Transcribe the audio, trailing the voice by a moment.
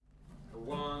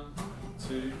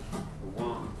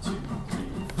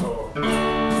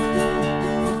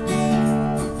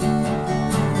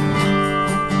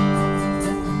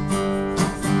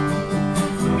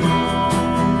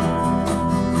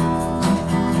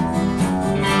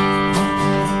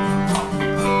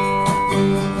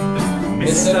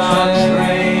It's a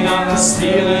train I'm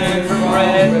stealing from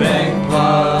Red Bank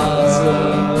Plaza.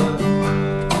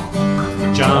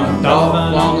 Jumped off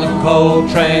on the coal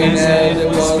train and said it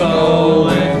was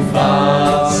going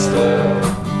faster.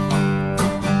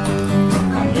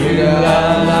 I knew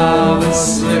that love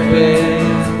was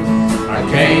slipping. I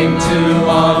came to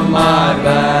on my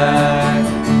back,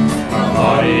 my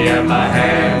body and my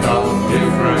hand on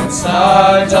different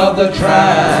sides of the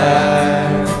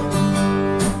track.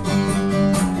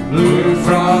 Blew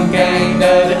from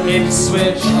Gander to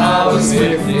Ipswich, I was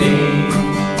 15.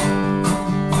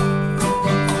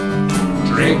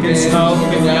 Drinking,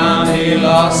 smoking, Yanni,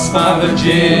 lost my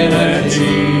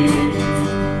virginity.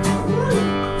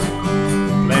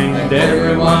 Blamed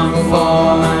everyone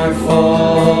for my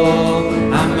fall,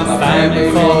 and my family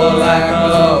for the lack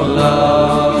of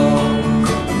love.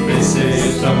 This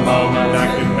is the moment that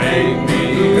can make me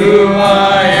who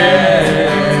I am.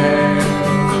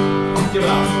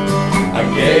 I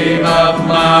gave up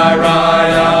my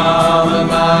right arm and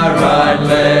my right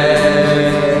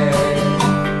leg.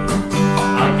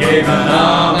 Gave an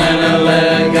arm and a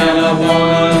leg and I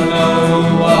wanna know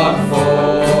what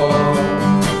for.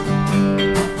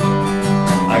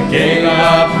 I gave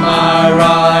up my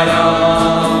right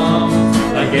arm,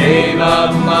 I gave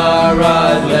up my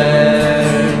right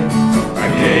leg. I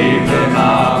gave them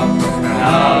up and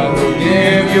I will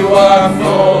give you what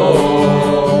for.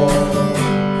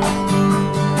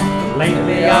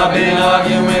 Lately I've been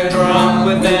arguing drunk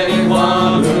with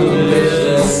anyone who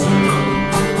listens.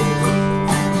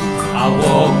 I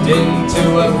walked into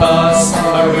a bus, I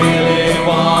really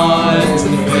wanted to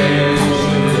finish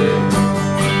it.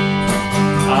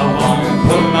 I won't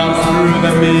put her through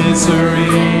the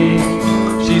misery.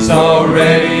 She's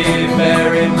already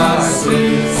buried my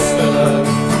sister.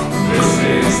 This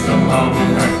is the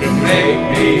moment that can make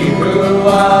me who I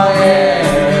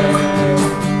am.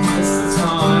 It's the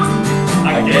time. I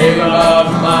gave up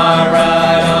my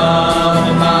right arm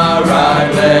and my right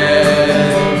leg.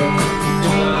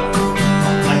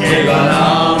 Gave an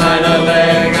arm and a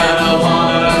leg and I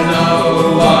wanna know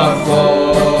what for.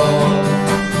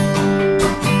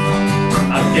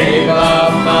 I gave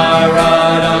up my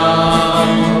right arm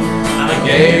and I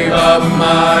gave up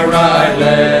my right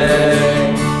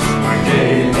leg. I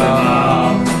gave them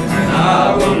up and I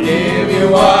will give you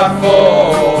what for.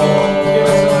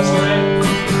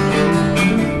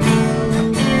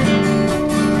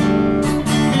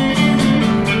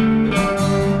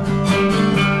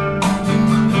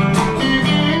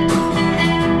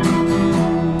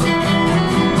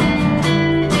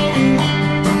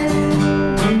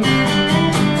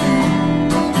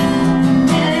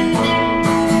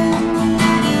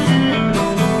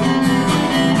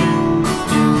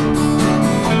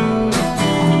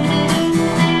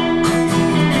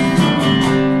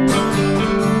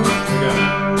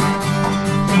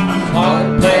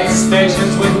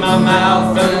 Stations with my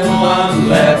mouth and one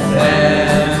left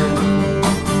hand.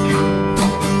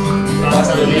 But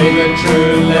to leave a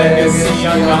true legacy, I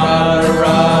gotta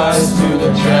rise to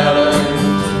the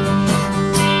challenge.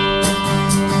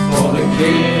 For the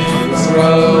kids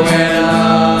growing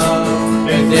up,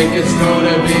 they think it's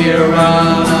gonna be a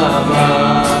run of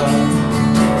love.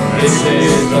 This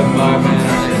is the moment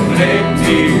that can make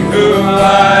me who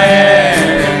I am.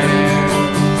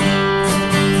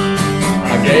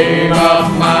 I gave up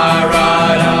my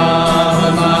right arm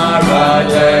and my right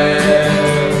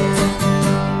leg.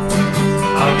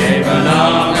 I gave an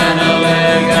arm and a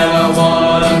leg and I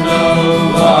wanna know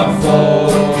what for.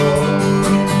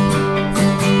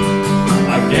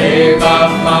 I gave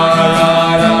up my